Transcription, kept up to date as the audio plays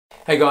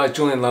Hey guys,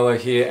 Julian Lello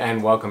here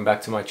and welcome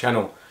back to my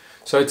channel.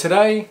 So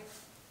today,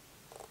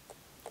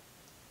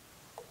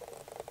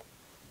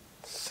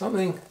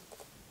 something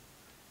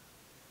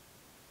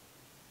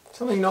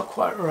not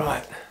quite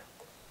right.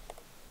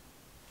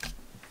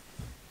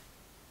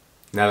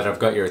 Now that I've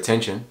got your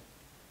attention,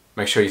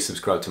 make sure you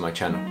subscribe to my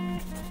channel.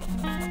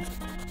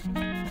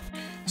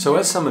 So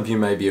as some of you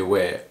may be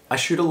aware, I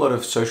shoot a lot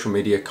of social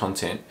media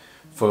content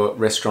for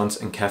restaurants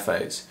and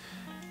cafes.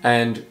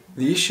 And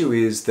the issue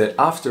is that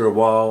after a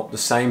while, the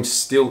same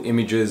still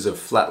images of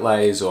flat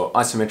lays or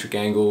isometric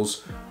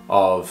angles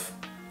of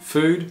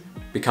food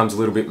becomes a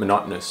little bit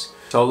monotonous.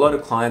 So a lot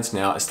of clients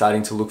now are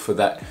starting to look for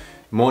that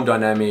more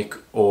dynamic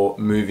or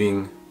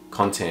moving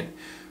content.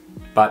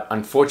 But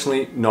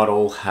unfortunately, not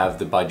all have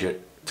the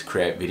budget to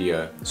create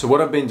video. So what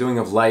I've been doing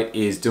of late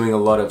is doing a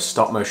lot of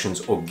stop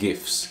motions or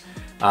GIFs.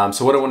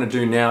 So what I want to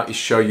do now is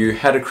show you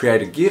how to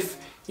create a GIF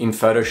in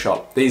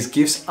Photoshop. These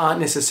GIFs aren't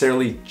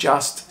necessarily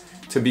just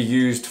to be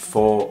used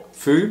for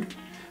food,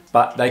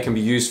 but they can be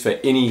used for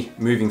any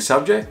moving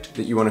subject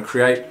that you want to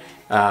create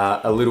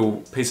a little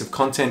piece of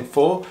content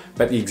for.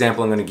 But the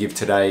example I'm going to give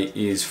today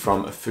is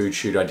from a food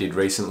shoot I did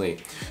recently.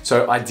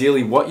 So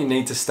ideally what you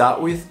need to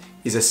start with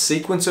is a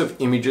sequence of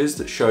images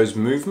that shows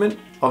movement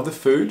of the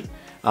food,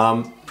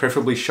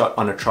 preferably shot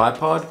on a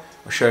tripod.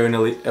 I'll show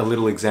you a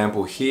little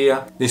example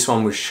here. This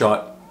one was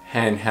shot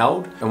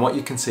handheld, and what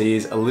you can see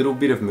is a little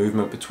bit of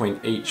movement between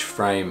each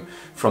frame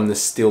from the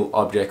still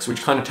objects,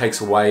 which kind of takes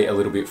away a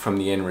little bit from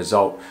the end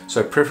result.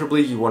 So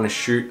preferably you want to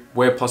shoot,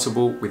 where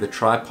possible, with a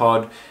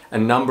tripod, a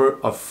number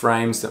of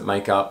frames that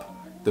make up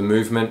the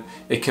movement.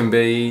 It can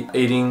be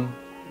eating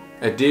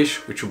a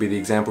dish, which will be the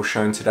example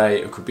shown today.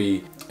 It could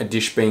be a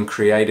dish being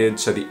created,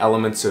 so the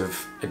elements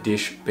of a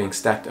dish being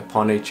stacked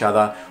upon each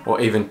other, or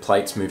even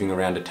plates moving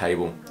around a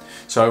table.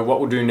 So what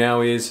we'll do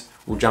now is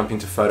we'll jump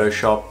into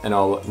Photoshop and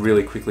I'll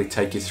really quickly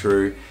take you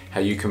through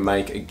how you can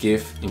make a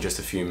GIF in just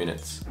a few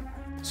minutes.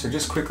 So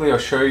just quickly I'll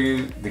show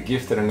you the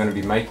GIF that I'm going to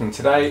be making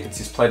today. It's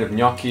this plate of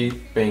gnocchi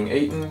being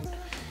eaten,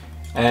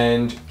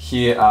 and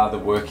here are the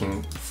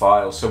working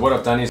files. So what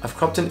I've done is I've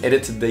cropped and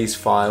edited these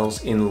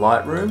files in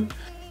Lightroom.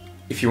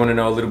 If you want to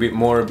know a little bit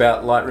more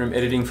about Lightroom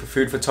editing for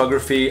food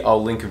photography,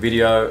 I'll link a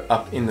video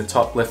up in the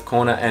top left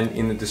corner and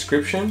in the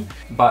description.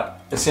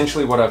 But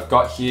essentially what I've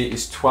got here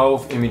is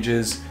 12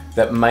 images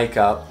that make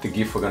up the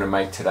GIF we're going to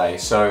make today.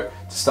 So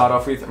to start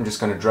off with, I'm just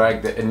going to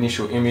drag the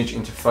initial image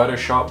into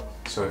Photoshop.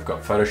 So we've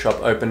got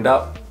Photoshop opened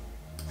up,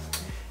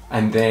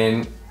 and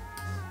then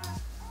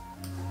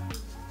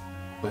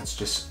let's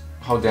just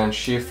hold down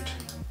Shift,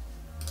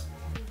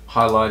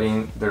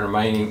 highlighting the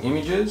remaining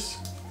images,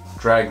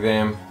 drag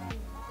them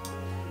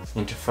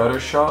into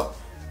Photoshop,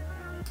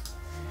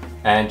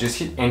 and just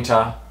hit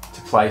enter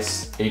to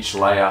place each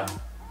layer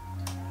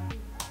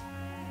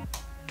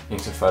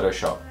into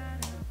Photoshop.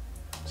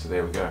 So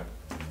there we go.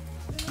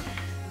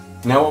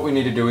 Now what we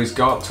need to do is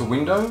go up to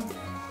Window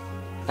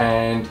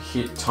and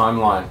hit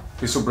Timeline.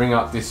 This will bring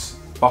up this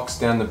box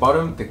down the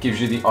bottom that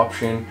gives you the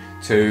option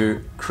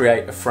to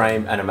create a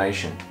frame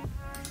animation.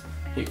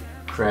 Hit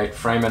Create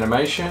Frame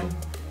Animation,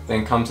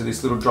 then come to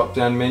this little drop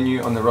down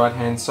menu on the right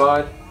hand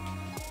side,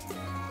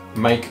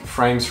 Make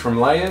Frames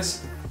from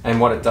Layers, and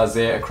what it does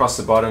there across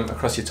the bottom,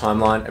 across your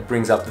timeline, it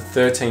brings up the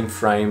 13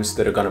 frames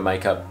that are going to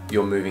make up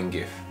your moving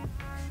GIF.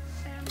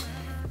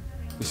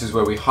 This is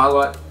where we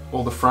highlight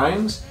all the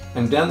frames,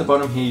 and down the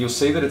bottom here you'll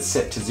see that it's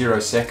set to 0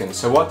 seconds.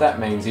 So what that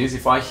means is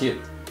if I hit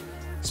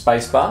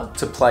spacebar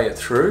to play it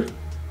through,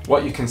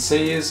 what you can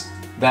see is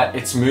that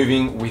it's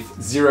moving with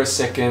 0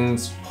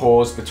 seconds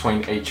pause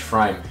between each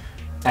frame.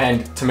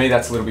 And to me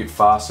that's a little bit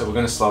fast, so we're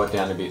going to slow it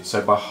down a bit.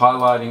 So by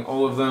highlighting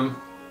all of them,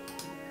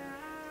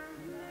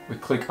 we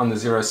click on the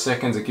 0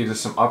 seconds, it gives us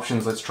some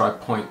options. Let's try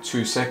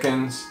 0.2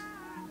 seconds.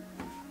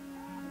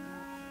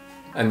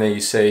 And there you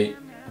see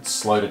it's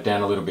slowed it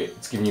down a little bit.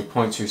 It's giving you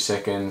 0.2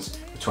 seconds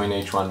between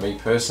each one. Me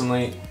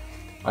personally,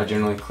 I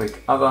generally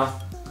click Other,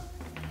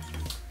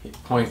 hit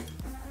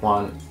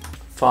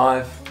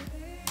 0.15,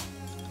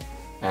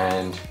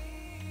 and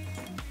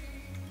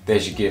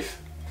there's your GIF.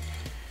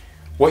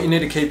 What you need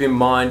to keep in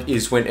mind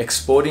is when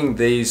exporting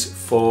these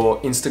for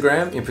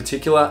Instagram in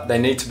particular, they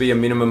need to be a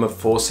minimum of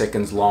 4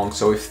 seconds long.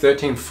 So if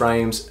 13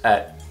 frames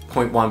at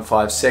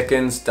 0.15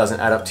 seconds doesn't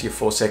add up to your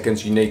 4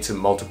 seconds, you need to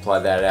multiply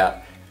that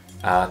out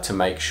to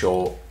make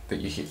sure that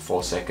you hit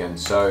 4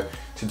 seconds. So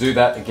to do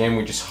that, again,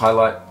 we just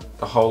highlight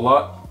the whole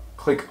lot,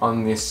 click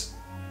on this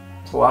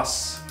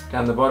plus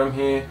down the bottom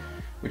here,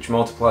 which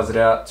multiplies it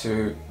out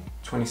to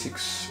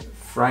 26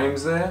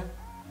 frames there.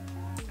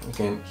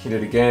 Again, hit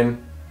it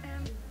again.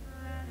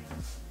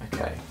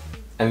 Okay,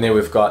 and there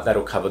we've got,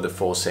 that'll cover the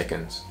 4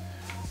 seconds.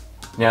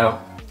 Now,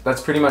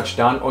 that's pretty much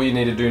done. All you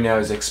need to do now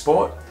is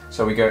export.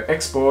 So we go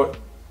Export,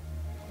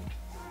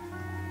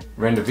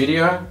 Render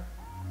Video.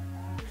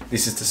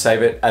 This is to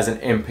save it as an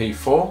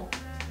MP4.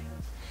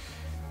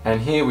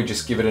 And here we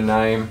just give it a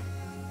name.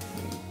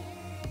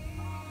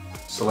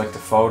 Select a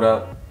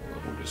folder.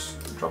 We'll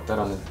just drop that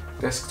on the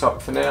desktop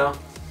for now.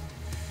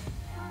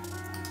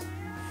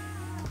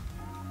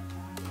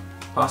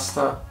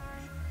 Pasta.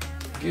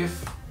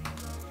 GIF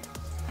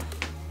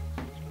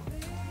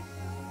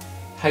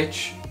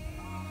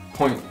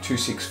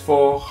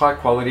H.264, high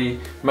quality.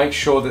 Make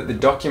sure that the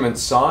document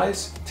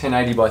size,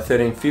 1080 by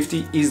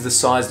 1350, is the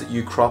size that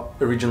you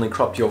originally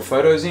cropped your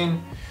photos in.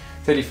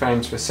 30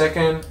 frames per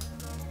second,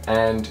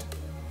 and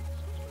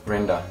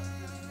render.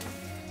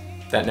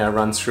 That now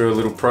runs through a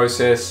little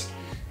process.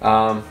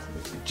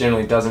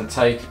 Generally doesn't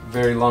take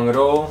very long at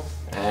all,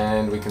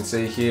 and we can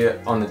see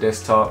here on the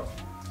desktop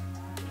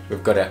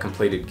we've got our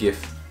completed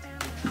GIF.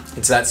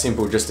 It's that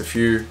simple, just a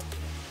few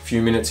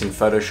minutes in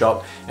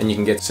Photoshop, and you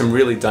can get some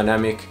really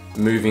dynamic,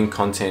 moving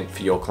content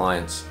for your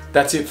clients.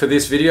 That's it for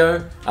this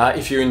video.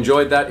 If you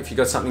enjoyed that, if you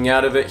got something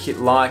out of it, hit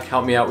like,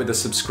 help me out with a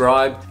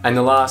subscribe. And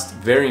the last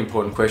very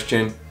important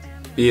question,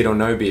 beard or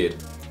no beard?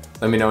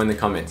 Let me know in the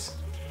comments.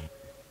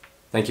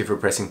 Thank you for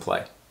pressing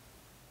play.